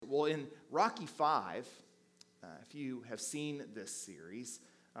Well, in Rocky 5, if you have seen this series,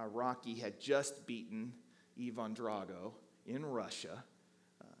 Rocky had just beaten Ivan Drago in Russia.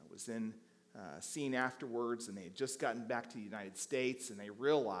 Was then seen afterwards, and they had just gotten back to the United States, and they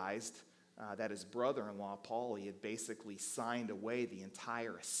realized that his brother-in-law, Paulie, had basically signed away the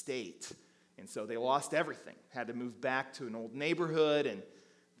entire estate. And so they lost everything, had to move back to an old neighborhood, and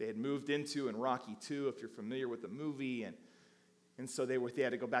they had moved into in Rocky 2, if you're familiar with the movie, and so they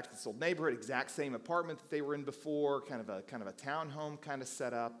had to go back to this old neighborhood, exact same apartment that they were in before, kind of a townhome kind of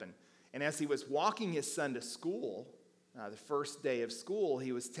set up. And as he was walking his son to school, the first day of school,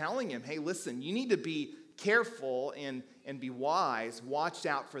 he was telling him, hey, listen, you need to be careful and be wise. Watch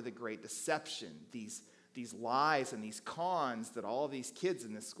out for the great deception, these lies and these cons that all of these kids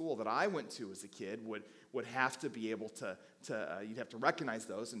in this school that I went to as a kid would have to be able to you'd have to recognize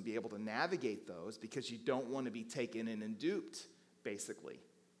those and be able to navigate those, because you don't want to be taken in and duped, basically.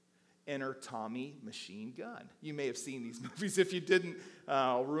 Enter Tommy Machine Gun. You may have seen these movies. If you didn't,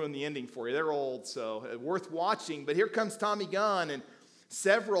 I'll ruin the ending for you. They're old, so worth watching. But here comes Tommy Gun, and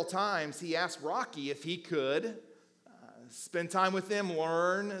several times he asked Rocky if he could spend time with him,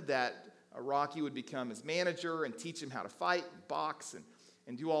 learn that Rocky would become his manager and teach him how to fight, and box,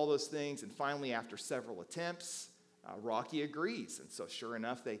 and do all those things. And finally, after several attempts, Rocky agrees. And so sure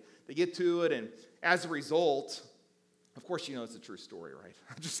enough, they get to it, and as a result, of course, you know it's a true story, right?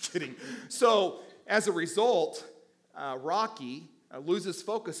 I'm just kidding. So, as a result, Rocky loses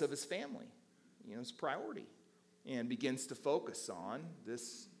focus of his family, his priority, and begins to focus on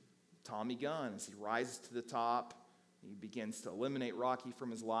this Tommy Gun. As he rises to the top, he begins to eliminate Rocky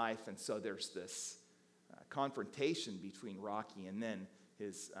from his life, and so there's this confrontation between Rocky and then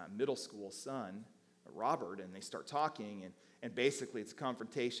his middle school son, Robert, and they start talking, and basically it's a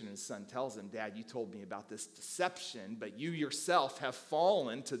confrontation, and his son tells him, Dad, you told me about this deception, but you yourself have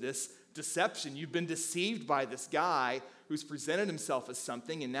fallen to this deception. You've been deceived by this guy who's presented himself as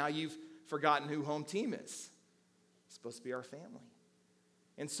something, and now you've forgotten who home team is. It's supposed to be our family.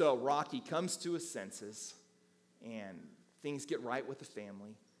 And so Rocky comes to his senses, and things get right with the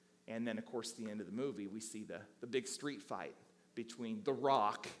family. And then, of course, at the end of the movie, we see the big street fight between The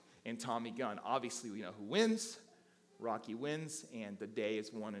Rock and Tommy Gunn. Obviously, we know who wins. Rocky wins, and the day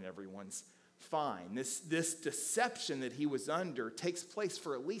is won, and everyone's fine. This deception that he was under takes place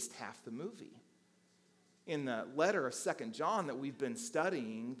for at least half the movie. In the letter of 2 John that we've been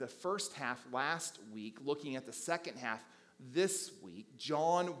studying, the first half last week, looking at the second half this week,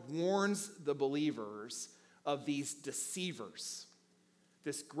 John warns the believers of these deceivers.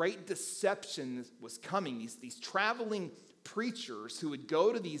 This great deception was coming, these traveling preachers who would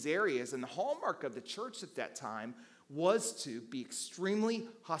go to these areas, and the hallmark of the church at that time was to be extremely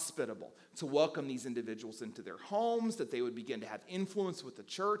hospitable, to welcome these individuals into their homes, that they would begin to have influence with the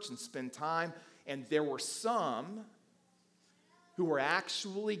church and spend time. And there were some who were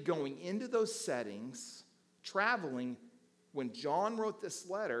actually going into those settings, traveling. When John wrote this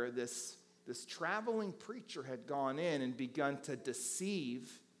letter, this traveling preacher had gone in and begun to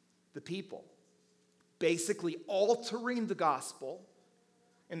deceive the people, basically altering the gospel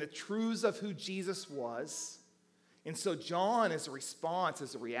and the truths of who Jesus was. And so John, as a response,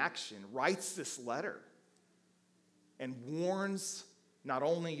 as a reaction, writes this letter and warns not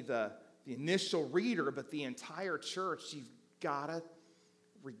only the initial reader, but the entire church. You've got to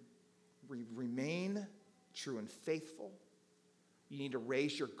remain true and faithful. You need to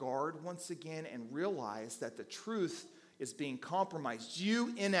raise your guard once again and realize that the truth is being compromised.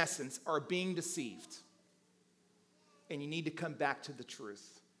 You, in essence, are being deceived. And you need to come back to the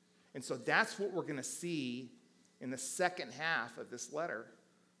truth. And so that's what we're going to see in the second half of this letter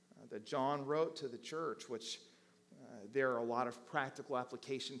that John wrote to the church, which there are a lot of practical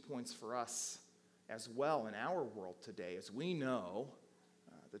application points for us as well in our world today, as we know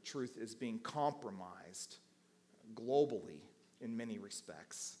the truth is being compromised globally in many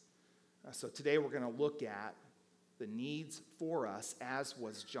respects. So today we're going to look at the needs for us, as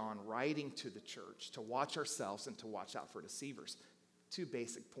was John writing to the church, to watch ourselves and to watch out for deceivers. Two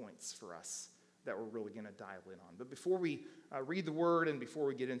basic points for us that we're really going to dial in on. But before we read the word and before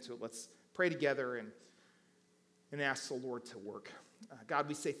we get into it, let's pray together and ask the Lord to work. God,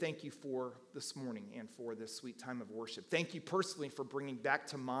 we say thank you for this morning and for this sweet time of worship. Thank you personally for bringing back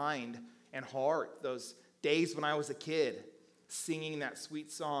to mind and heart those days when I was a kid, singing that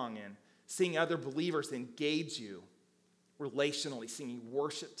sweet song and seeing other believers engage you relationally, singing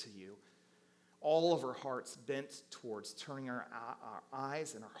worship to you. All of our hearts bent towards turning our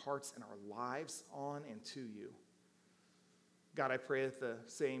eyes and our hearts and our lives on and to you. God, I pray that the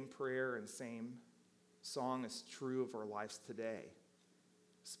same prayer and same song is true of our lives today.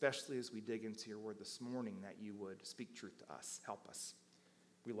 especially as we dig into your word this morning, that you would speak truth to us. Help us.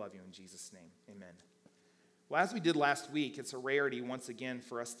 We love you in Jesus' name. Amen. Well, as we did last week, it's a rarity once again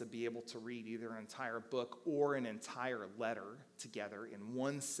for us to be able to read either an entire book or an entire letter together in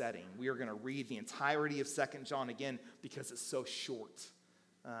one setting. We are going to read the entirety of 2 John again because it's so short.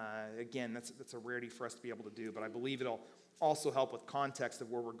 Again, that's a rarity for us to be able to do, but I believe it'll also help with context of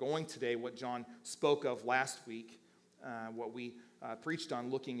where we're going today, what John spoke of last week, what we preached on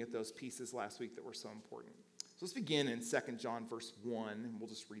looking at those pieces last week that were so important. So let's begin in 2 John verse 1, and we'll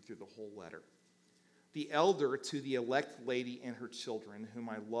just read through the whole letter. The elder to the elect lady and her children, whom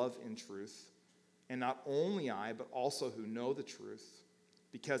I love in truth, and not only I, but also who know the truth,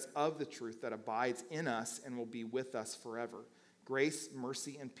 because of the truth that abides in us and will be with us forever. Grace,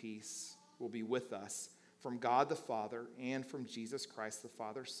 mercy, and peace will be with us from God the Father and from Jesus Christ the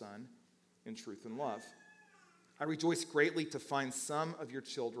Father's Son, in truth and love. I rejoice greatly to find some of your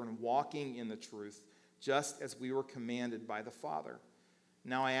children walking in the truth, just as we were commanded by the Father.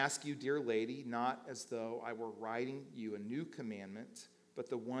 Now I ask you, dear lady, not as though I were writing you a new commandment,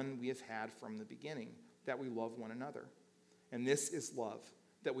 but the one we have had from the beginning, that we love one another. And this is love,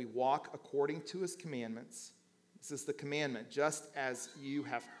 that we walk according to his commandments. This is the commandment, just as you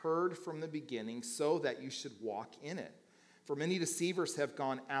have heard from the beginning, so that you should walk in it. For many deceivers have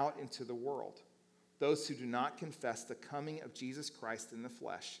gone out into the world, those who do not confess the coming of Jesus Christ in the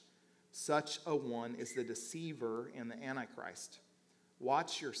flesh. Such a one is the deceiver and the Antichrist.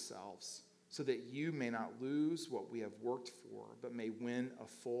 Watch yourselves so that you may not lose what we have worked for, but may win a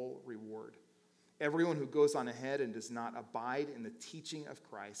full reward. Everyone who goes on ahead and does not abide in the teaching of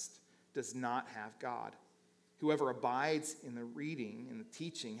Christ does not have God. Whoever abides in the reading and the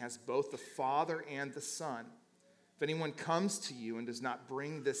teaching has both the Father and the Son. If anyone comes to you and does not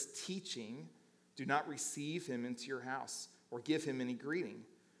bring this teaching, do not receive him into your house or give him any greeting,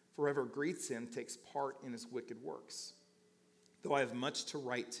 for whoever greets him takes part in his wicked works. Though I have much to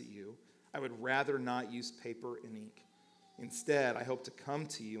write to you, I would rather not use paper and ink. Instead, I hope to come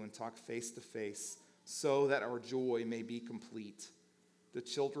to you and talk face to face so that our joy may be complete. The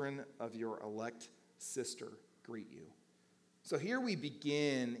children of your elect sister greet you. So here we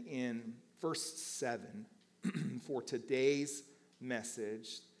begin in verse 7 for today's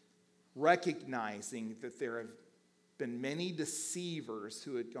message, recognizing that there have been many deceivers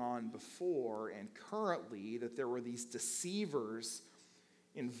who had gone before, and currently that there were these deceivers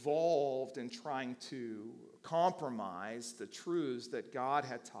involved in trying to compromise the truths that God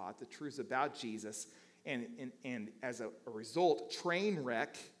had taught, the truths about Jesus, and as a result, train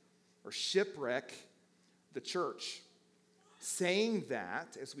wreck or shipwreck the church. Saying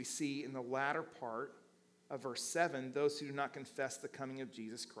that, as we see in the latter part of verse 7, those who do not confess the coming of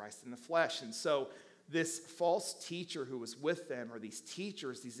Jesus Christ in the flesh. And so this false teacher who was with them, or these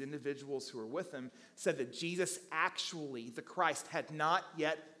teachers, these individuals who were with them, said that Jesus actually, the Christ, had not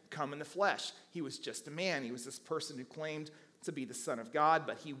yet come in the flesh. He was just a man. He was this person who claimed to be the Son of God,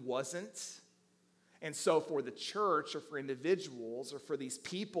 but he wasn't. And so for the church, or for individuals, or for these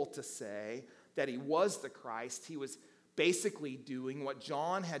people to say that he was the Christ, he was basically doing what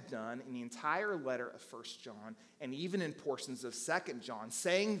John had done in the entire letter of 1 John, and even in portions of 2 John,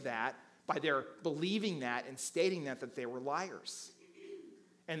 saying that by their believing that and stating that they were liars.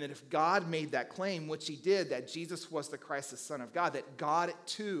 And that if God made that claim, which he did, that Jesus was the Christ, the Son of God, that God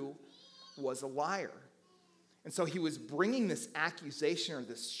too was a liar. And so he was bringing this accusation or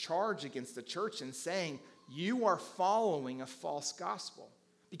this charge against the church and saying, you are following a false gospel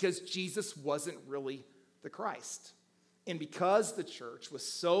because Jesus wasn't really the Christ. And because the church was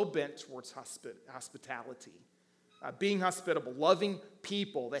so bent towards hospitality, being hospitable, loving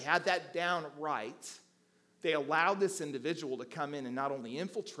people, they had that down right. They allowed this individual to come in and not only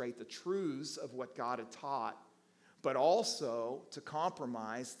infiltrate the truths of what God had taught, but also to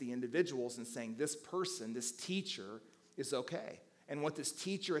compromise the individuals and saying this person, this teacher, is okay. And what this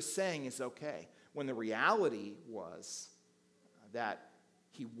teacher is saying is okay. When the reality was that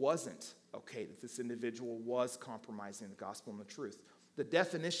he wasn't okay, that this individual was compromising the gospel and the truth. The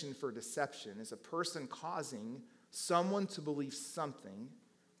definition for deception is a person causing someone to believe something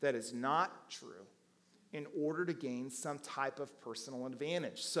that is not true in order to gain some type of personal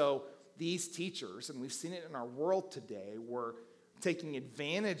advantage. So these teachers, and we've seen it in our world today, were taking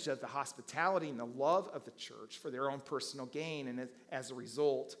advantage of the hospitality and the love of the church for their own personal gain, and as a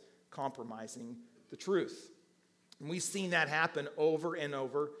result, compromising the truth. And we've seen that happen over and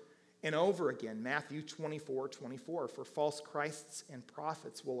over and over again. Matthew 24:24, for false Christs and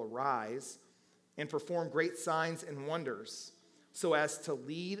prophets will arise and perform great signs and wonders, so as to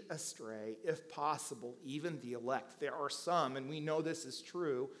lead astray, if possible, even the elect. There are some, and we know this is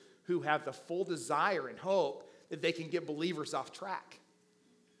true, who have the full desire and hope that they can get believers off track.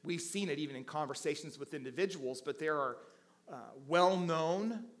 We've seen it even in conversations with individuals, but there are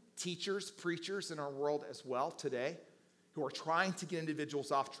well-known teachers, preachers in our world as well today who are trying to get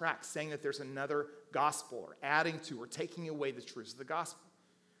individuals off track, saying that there's another gospel or adding to or taking away the truths of the gospel.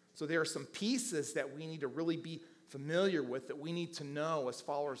 So there are some pieces that we need to really be familiar with, that we need to know as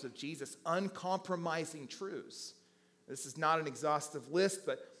followers of Jesus, uncompromising truths. This is not an exhaustive list,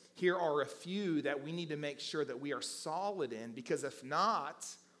 but here are a few that we need to make sure that we are solid in, because if not,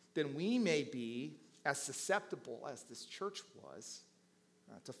 then we may be as susceptible as this church was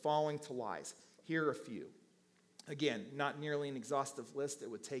to falling to lies. Here are a few. Again, not nearly an exhaustive list. It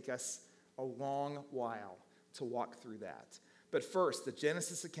would take us a long while to walk through that. But first, the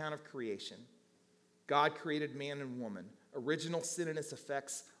Genesis account of creation. God created man and woman. Original sin and its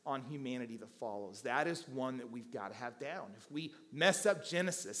effects on humanity that follows. That is one that we've got to have down. If we mess up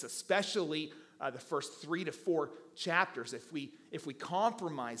Genesis, especially the first 3 to 4 chapters, if we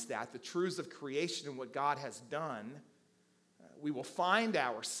compromise that, the truths of creation and what God has done, we will find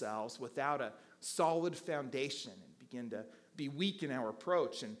ourselves without a solid foundation and begin to be weak in our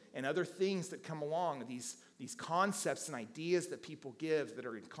approach, and other things that come along, these concepts and ideas that people give that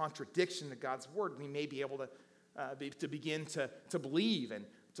are in contradiction to God's word, we may be able to begin to believe and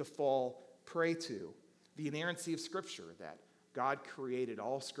to fall prey to. The inerrancy of Scripture, that God created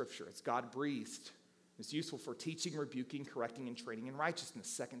all Scripture. It's God-breathed. It's useful for teaching, rebuking, correcting, and training in righteousness.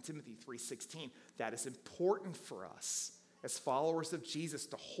 2 Timothy 3:16. That is important for us as followers of Jesus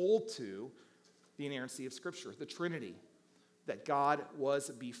to hold to the inerrancy of Scripture. The Trinity, that God was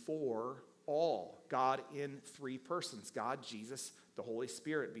before all. God in 3 persons. God, Jesus, the Holy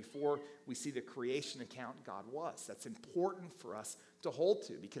Spirit. Before we see the creation account, God was. That's important for us to hold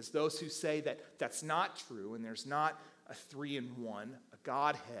to, because those who say that that's not true and there's not a 3-in-1, a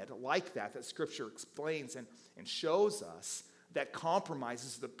Godhead like that Scripture explains and shows us, that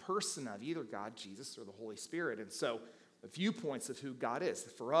compromises the person of either God, Jesus, or the Holy Spirit. And so the viewpoints of who God is,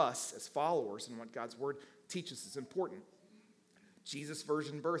 for us as followers and what God's word teaches, is important. Jesus'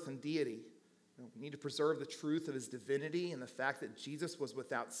 virgin birth and deity. We need to preserve the truth of his divinity and the fact that Jesus was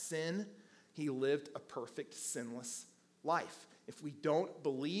without sin. He lived a perfect, sinless life. If we don't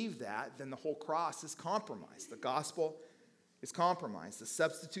believe that, then the whole cross is compromised. The gospel is compromised. The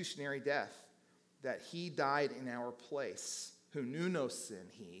substitutionary death, that he died in our place, who knew no sin,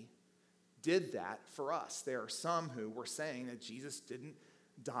 he did that for us. There are some who were saying that Jesus didn't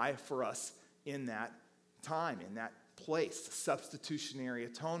die for us in that time, in that place, the substitutionary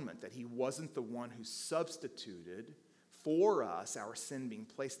atonement, that he wasn't the one who substituted for us, our sin being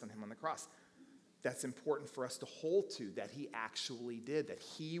placed on him on the cross. That's important for us to hold to, that he actually did, that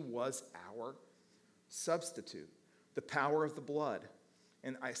he was our substitute. The power of the blood.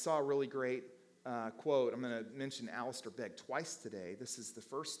 And I saw a really great quote. I'm going to mention Alistair Begg twice today. This is the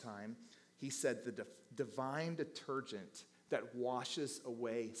first time. He said, the divine detergent that washes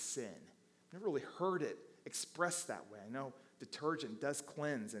away sin. I've never really heard it expressed that way. I know detergent does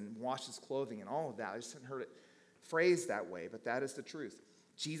cleanse and washes clothing and all of that. I just haven't heard it phrased that way, but that is the truth.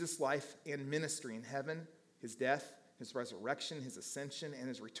 Jesus' life and ministry in heaven, his death, his resurrection, his ascension, and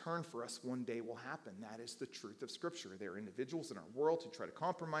his return for us one day will happen. That is the truth of Scripture. There are individuals in our world who try to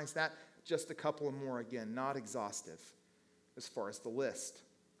compromise that. Just a couple of more, again, not exhaustive as far as the list.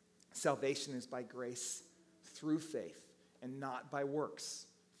 Salvation is by grace through faith and not by works.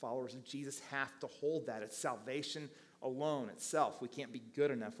 Followers of Jesus have to hold that. It's salvation alone itself. We can't be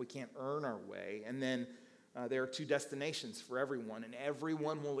good enough. We can't earn our way. And then there are 2 destinations for everyone, and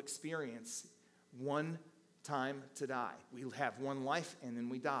everyone will experience one time to die. We have one life, and then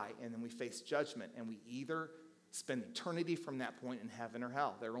we die, and then we face judgment, and we either spend eternity from that point in heaven or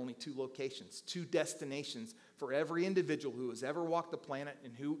hell. There are only 2 locations, 2 destinations for every individual who has ever walked the planet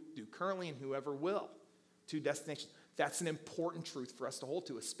and who do currently and whoever will. 2 destinations. That's an important truth for us to hold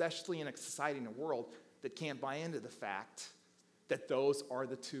to, especially in a society and a world that can't buy into the fact that those are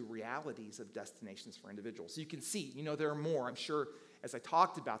the 2 realities of destinations for individuals. So you can see, there are more. I'm sure as I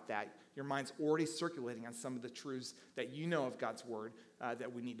talked about that, your mind's already circulating on some of the truths that you know of God's word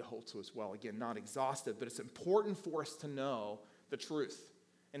that we need to hold to as well. Again, not exhaustive, but it's important for us to know the truth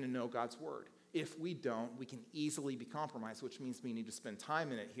and to know God's word. If we don't, we can easily be compromised, which means we need to spend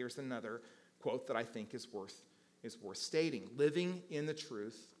time in it. Here's another quote that I think is worth stating. Living in the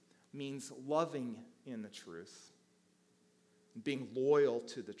truth means loving in the truth, being loyal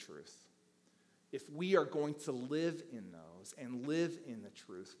to the truth. If we are going to live in those and live in the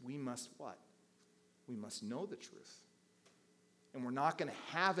truth, we must what? We must know the truth. and we're not going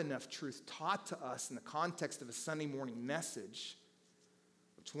to have enough truth taught to us in the context of a Sunday morning message,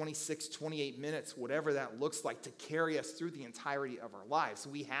 26, 28 minutes, whatever that looks like, to carry us through the entirety of our lives.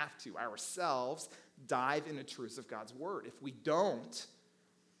 We have to ourselves dive into truths of God's word. If we don't,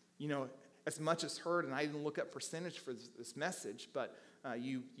 as much as heard, and I didn't look up percentage for this message, but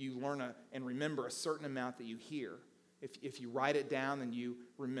you learn and remember a certain amount that you hear. If you write it down, then you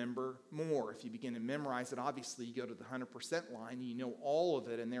remember more. If you begin to memorize it, obviously you go to the 100% line, and you know all of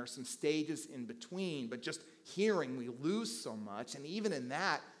it, and there are some stages in between. But just hearing, we lose so much, and even in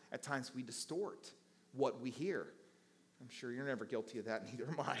that, at times we distort what we hear. I'm sure you're never guilty of that, neither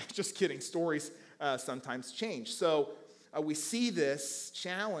am I. Just kidding. Stories sometimes change. So we see this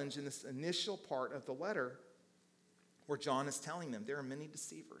challenge in this initial part of the letter where John is telling them there are many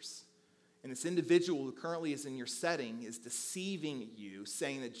deceivers. And this individual who currently is in your setting is deceiving you,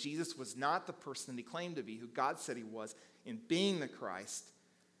 saying that Jesus was not the person that he claimed to be, who God said he was, in being the Christ.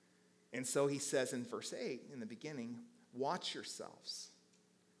 And so he says in verse 8, in the beginning, watch yourselves,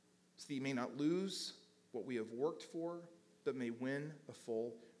 so that you may not lose what we have worked for, but may win a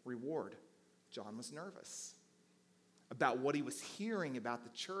full reward. John was nervous about what he was hearing about the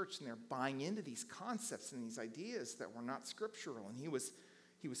church, and they're buying into these concepts and these ideas that were not scriptural. And he was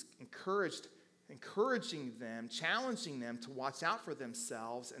encouraging them, challenging them to watch out for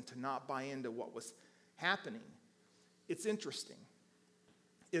themselves and to not buy into what was happening. It's interesting,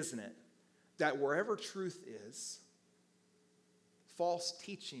 isn't it, that wherever truth is, false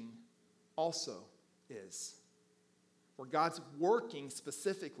teaching also is. Where God's working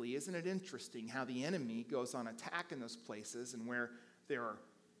specifically, isn't it interesting how the enemy goes on attack in those places, and where there are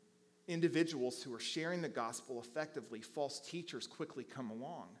individuals who are sharing the gospel effectively, false teachers quickly come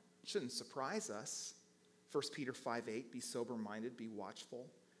along. It shouldn't surprise us. 1 Peter 5:8, be sober-minded, be watchful.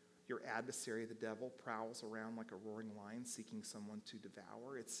 Your adversary, the devil, prowls around like a roaring lion seeking someone to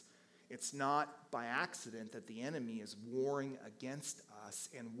devour. It's not by accident that the enemy is warring against us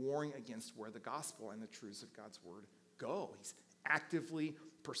and warring against where the gospel and the truths of God's word go. He's actively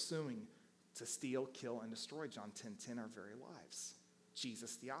pursuing to steal, kill, and destroy, John 10:10, our very lives.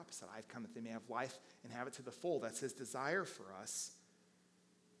 Jesus the opposite. I've come that they may have life and have it to the full. That's his desire for us.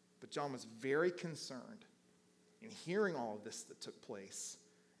 But John was very concerned in hearing all of this that took place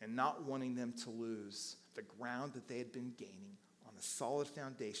and not wanting them to lose the ground that they had been gaining on the solid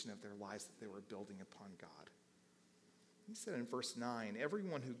foundation of their lives that they were building upon God. He said in verse 9,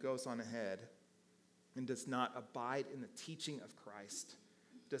 everyone who goes on ahead and does not abide in the teaching of Christ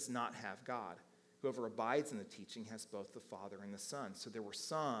does not have God. Whoever abides in the teaching has both the Father and the Son. So there were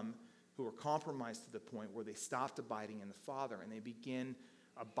some who were compromised to the point where they stopped abiding in the Father and they begin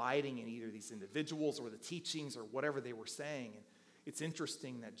abiding in either these individuals or the teachings or whatever they were saying. And it's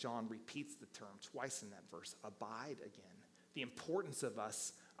interesting that John repeats the term twice in that verse, abide again. The importance of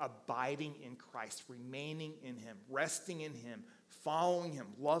us abiding in Christ, remaining in him, resting in him, following him,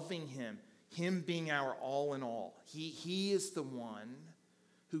 loving him, him being our all in all. He is the one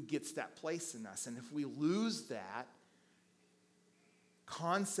who gets that place in us. And if we lose that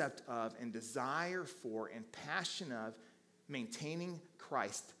concept of and desire for and passion of maintaining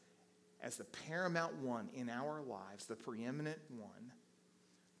Christ as the paramount one in our lives, the preeminent one,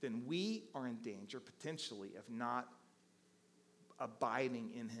 then we are in danger potentially of not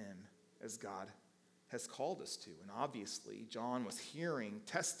abiding in him as God has called us to. And obviously, John was hearing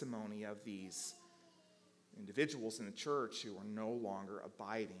testimony of these individuals in the church who were no longer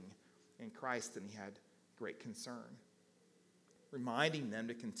abiding in Christ, and he had great concern, reminding them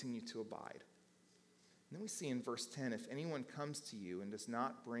to continue to abide. And then we see in verse 10, if anyone comes to you and does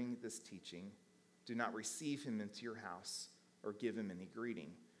not bring this teaching, do not receive him into your house or give him any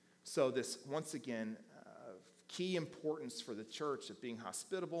greeting. So this, once again, key importance for the church of being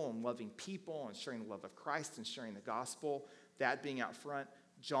hospitable and loving people and sharing the love of Christ and sharing the gospel, that being out front.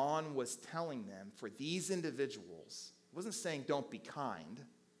 John was telling them, for these individuals, he wasn't saying don't be kind.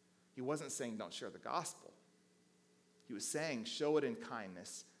 He wasn't saying don't share the gospel. He was saying show it in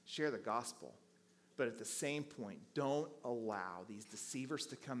kindness, share the gospel. But at the same point, don't allow these deceivers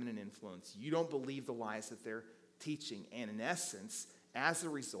to come in and influence. You don't believe the lies that they're teaching. And in essence, as a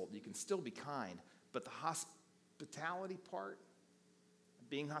result, you can still be kind. But the hospitality part,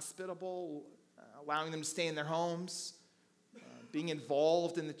 being hospitable, allowing them to stay in their homes, being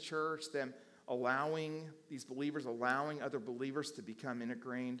involved in the church, them allowing these believers, allowing other believers to become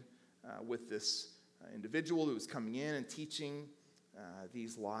integrated with this individual who was coming in and teaching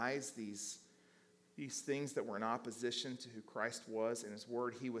these lies, these things that were in opposition to who Christ was and his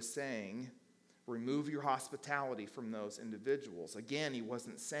word. He was saying, remove your hospitality from those individuals. Again, he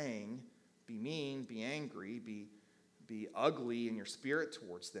wasn't saying, be mean, be angry, be be ugly in your spirit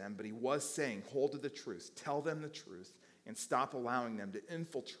towards them, but he was saying, hold to the truth, tell them the truth, and stop allowing them to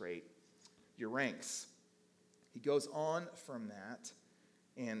infiltrate your ranks. He goes on from that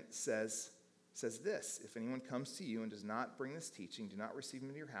and says this, if anyone comes to you and does not bring this teaching, do not receive him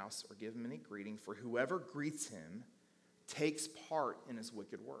into your house or give him any greeting, for whoever greets him takes part in his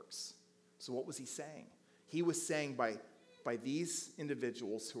wicked works. So what was he saying? He was saying by these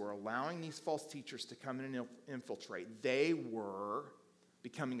individuals who are allowing these false teachers to come in and infiltrate, they were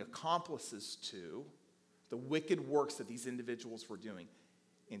becoming accomplices to the wicked works that these individuals were doing.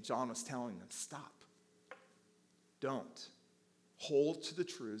 And John was telling them, stop. Don't. Hold to the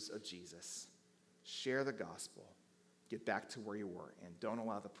truths of Jesus. Share the gospel. Get back to where you were. And don't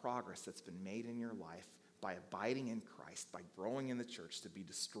allow the progress that's been made in your life by abiding in Christ, by growing in the church, to be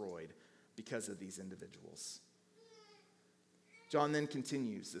destroyed because of these individuals. John then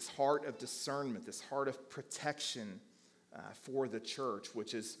continues, this heart of discernment, this heart of protection for the church,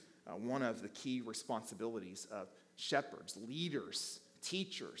 which is one of the key responsibilities of shepherds, leaders,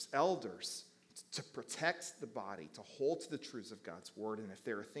 teachers, elders, to protect the body, to hold to the truths of God's word. And if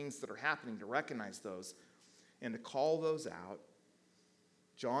there are things that are happening, to recognize those and to call those out.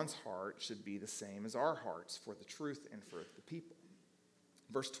 John's heart should be the same as our hearts for the truth and for the people.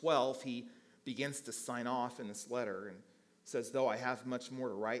 Verse 12, he begins to sign off in this letter and says, though I have much more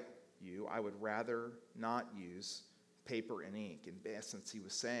to write you, I would rather not use paper and ink. In essence, he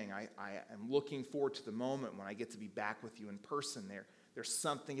was saying, I am looking forward to the moment when I get to be back with you in person. There's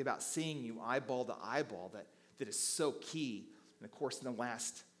something about seeing you eyeball to eyeball that is so key. And of course, in the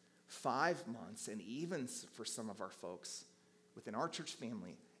last 5 months, and even for some of our folks within our church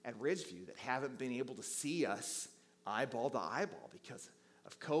family at Ridgeview that haven't been able to see us eyeball to eyeball because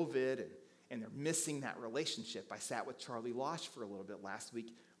of COVID, and they're missing that relationship. I sat with Charlie Losh for a little bit last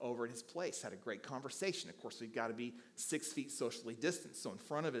week over at his place, had a great conversation. Of course, we've got to be 6 feet socially distanced. So in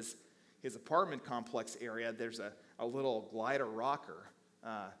front of his apartment complex area, there's a little glider rocker,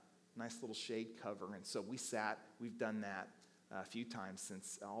 nice little shade cover. And so we've done that a few times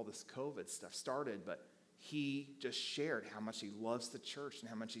since all this COVID stuff started, but he just shared how much he loves the church and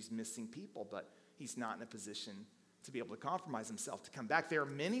how much he's missing people, but he's not in a position to be able to compromise himself to come back. There are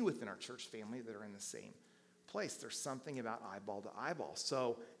many within our church family that are in the same place. There's something about eyeball to eyeball.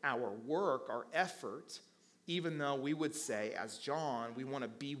 So our work, our effort, even though we would say, as John, we want to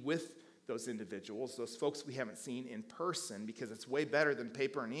be with those individuals, those folks we haven't seen in person, because it's way better than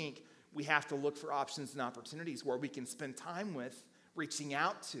paper and ink, we have to look for options and opportunities where we can spend time with, reaching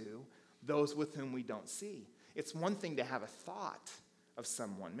out to those with whom we don't see. It's one thing to have a thought of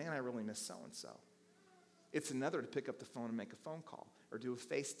someone, man, I really miss so-and-so. It's another to pick up the phone and make a phone call, or do a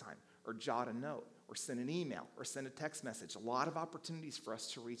FaceTime, or jot a note, or send an email, or send a text message. A lot of opportunities for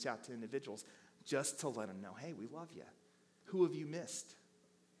us to reach out to individuals just to let them know, hey, we love you. Who have you missed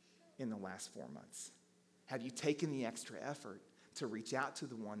in the last 4 months? Have you taken the extra effort to reach out to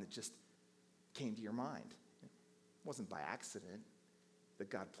the one that just came to your mind? It wasn't by accident that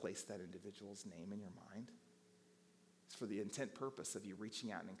God placed that individual's name in your mind. It's for the intent purpose of you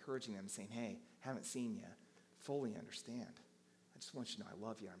reaching out and encouraging them, saying, hey, haven't seen you, fully understand. I just want you to know I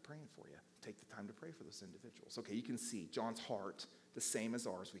love you, I'm praying for you. Take the time to pray for those individuals. Okay, you can see John's heart, the same as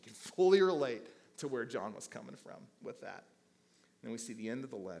ours. We can fully relate to where John was coming from with that. And then we see the end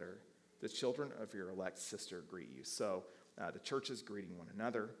of the letter. The children of your elect sister greet you. So the church is greeting one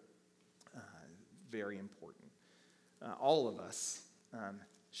another. Very important. All of us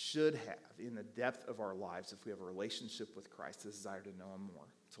should have, in the depth of our lives, if we have a relationship with Christ, a desire to know him more,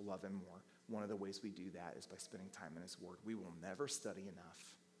 to love him more. One of the ways we do that is by spending time in his word. We will never study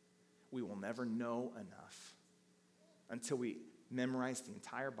enough. We will never know enough until we memorize the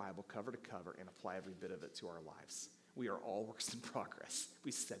entire Bible cover to cover and apply every bit of it to our lives. We are all works in progress.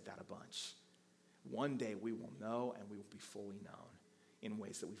 We said that a bunch. One day we will know, and we will be fully known in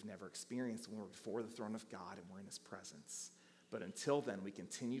ways that we've never experienced when we're before the throne of God and we're in his presence. But until then, we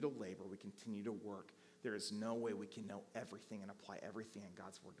continue to labor, we continue to work. There is no way we can know everything and apply everything in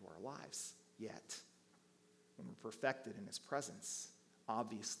God's word to our lives yet. When we're perfected in his presence,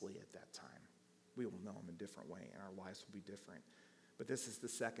 obviously at that time, we will know him a different way and our lives will be different. But this is the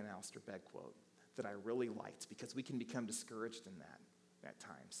second Alistair Begg quote that I really liked, because we can become discouraged in that at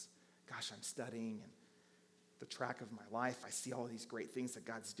times. Gosh, I'm studying and the track of my life, I see all these great things that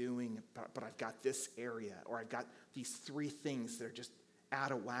God's doing, but I've got this area, or I've got these 3 things that are just out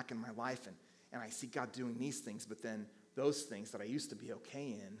of whack in my life, and I see God doing these things, but then those things that I used to be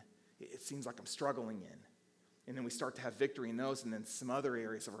okay in, it seems like I'm struggling in. And then we start to have victory in those, and then some other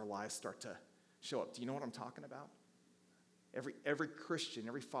areas of our lives start to show up. Do you know what I'm talking about? Every Christian,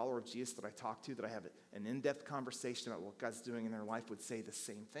 every follower of Jesus that I talk to, that I have an in-depth conversation about what God's doing in their life, would say the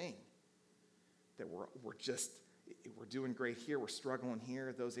same thing. That we're doing great here, we're struggling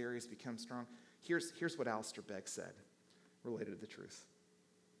here, those areas become strong. Here's what Alistair Begg said related to the truth.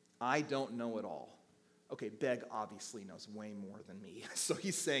 I don't know it all. Okay, Begg obviously knows way more than me. So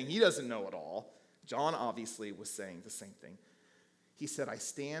he's saying he doesn't know it all. John obviously was saying the same thing. He said, I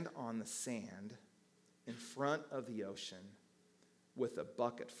stand on the sand in front of the ocean with a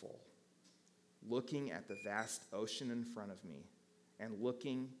bucket full, looking at the vast ocean in front of me and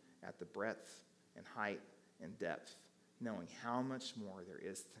looking at the breadth and height and depth, knowing how much more there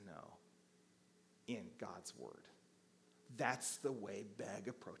is to know in God's word. That's the way Begg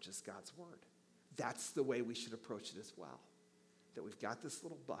approaches God's word. That's the way we should approach it as well. That we've got this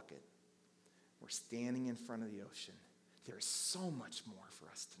little bucket. We're standing in front of the ocean. There's so much more for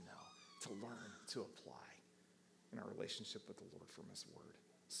us to know, to learn, to apply in our relationship with the Lord from his word.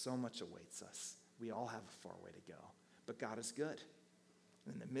 So much awaits us. We all have a far way to go. But God is good.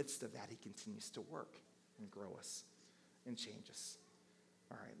 And in the midst of that, he continues to work and grow us and change us.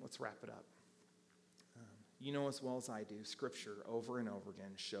 All right, let's wrap it up. You know as well as I do, Scripture over and over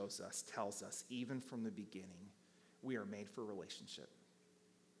again shows us, tells us, even from the beginning, we are made for relationship.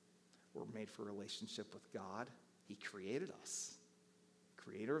 We're made for relationship with God. He created us.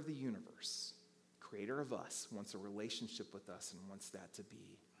 Creator of the universe, creator of us, wants a relationship with us and wants that to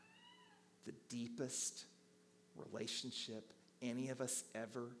be the deepest relationship any of us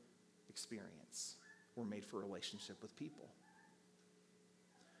ever experience. We're made for relationship with people.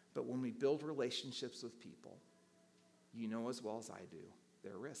 But when we build relationships with people, you know as well as I do,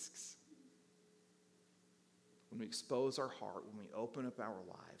 there are risks. When we expose our heart, when we open up our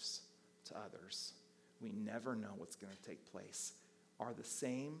lives to others, we never know what's going to take place. Are the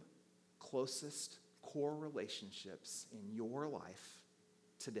same closest core relationships in your life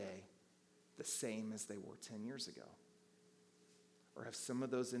today the same as they were 10 years ago? Or have some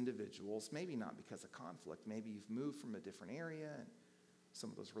of those individuals, maybe not because of conflict, maybe you've moved from a different area and some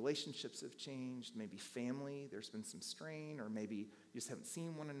of those relationships have changed, maybe family, there's been some strain, or maybe you just haven't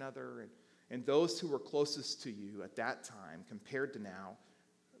seen one another. And those who were closest to you at that time compared to now,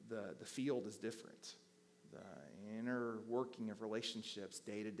 the field is different. The inner working of relationships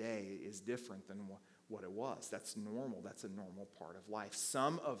day to day is different than what it was. That's normal. That's a normal part of life.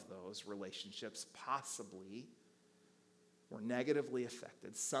 Some of those relationships possibly were negatively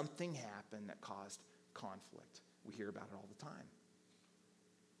affected. Something happened that caused conflict. We hear about it all the time.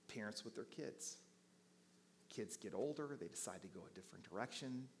 Parents with their kids. Kids get older, they decide to go a different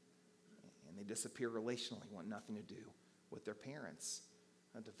direction, and they disappear relationally, want nothing to do with their parents.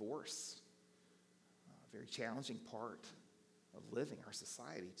 A divorce, a very challenging part of living our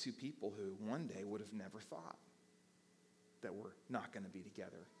society. Two people who one day would have never thought that we're not going to be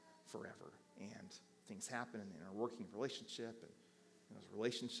together forever. And things happen in our working relationship, and those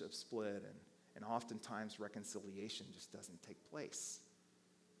relationships split, and oftentimes reconciliation just doesn't take place.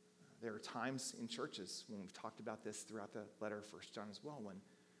 There are times in churches, when we've talked about this throughout the letter of 1 John as well, when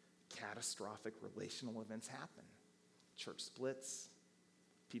catastrophic relational events happen. Church splits,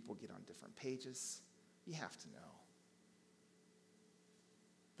 people get on different pages. You have to know.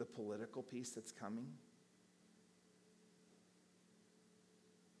 The political piece that's coming,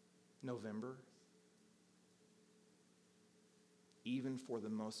 November, even for the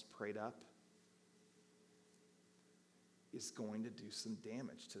most prayed up, is going to do some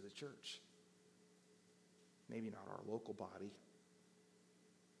damage to the church. Maybe not our local body,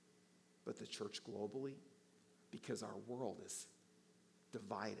 but the church globally, because our world is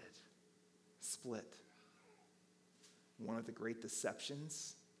divided, split. One of the great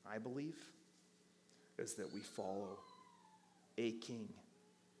deceptions, I believe, is that we follow a king,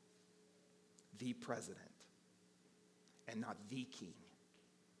 the president, and not the king,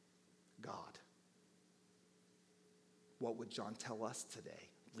 God. What would John tell us today,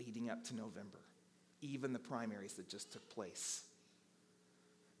 leading up to November? Even the primaries that just took place.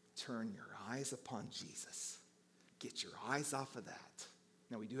 Turn your eyes upon Jesus. Get your eyes off of that.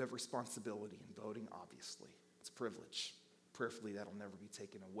 Now, we do have responsibility in voting, obviously. It's a privilege. Prayerfully, that'll never be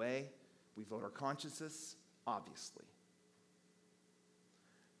taken away. We vote our consciences, obviously.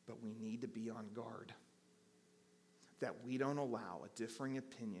 But we need to be on guard that we don't allow a differing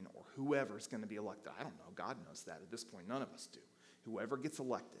opinion or whoever is going to be elected. I don't know. God knows that. At this point, none of us do. Whoever gets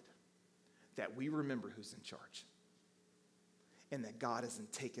elected, that we remember who's in charge. And that God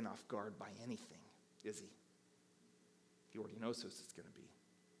isn't taken off guard by anything, is he? He already knows who it's going to be.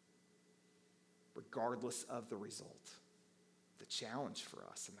 Regardless of the result, the challenge for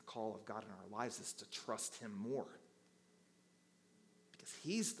us and the call of God in our lives is to trust him more. because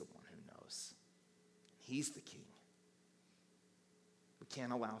he's the one who knows. He's the king. We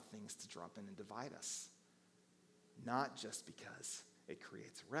can't allow things to drop in and divide us, not just because it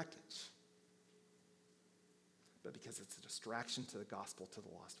creates wreckage, but because it's a distraction to the gospel to the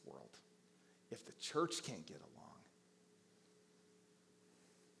lost world. If the church can't get along,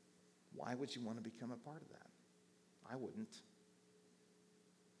 why would you want to become a part of that? I wouldn't.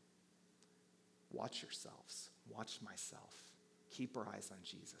 Watch yourselves. Watch myself. Keep our eyes on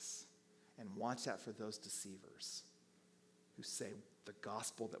Jesus. And watch out for those deceivers who say the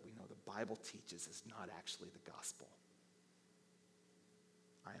gospel that we know the Bible teaches is not actually the gospel.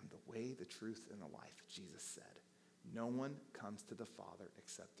 I am the way, the truth, and the life, Jesus said. No one comes to the Father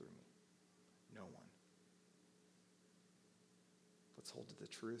except through me. No one. Let's hold to the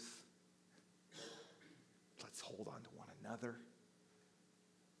truth. Let's hold on to one another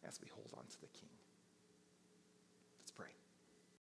as we hold on to the King.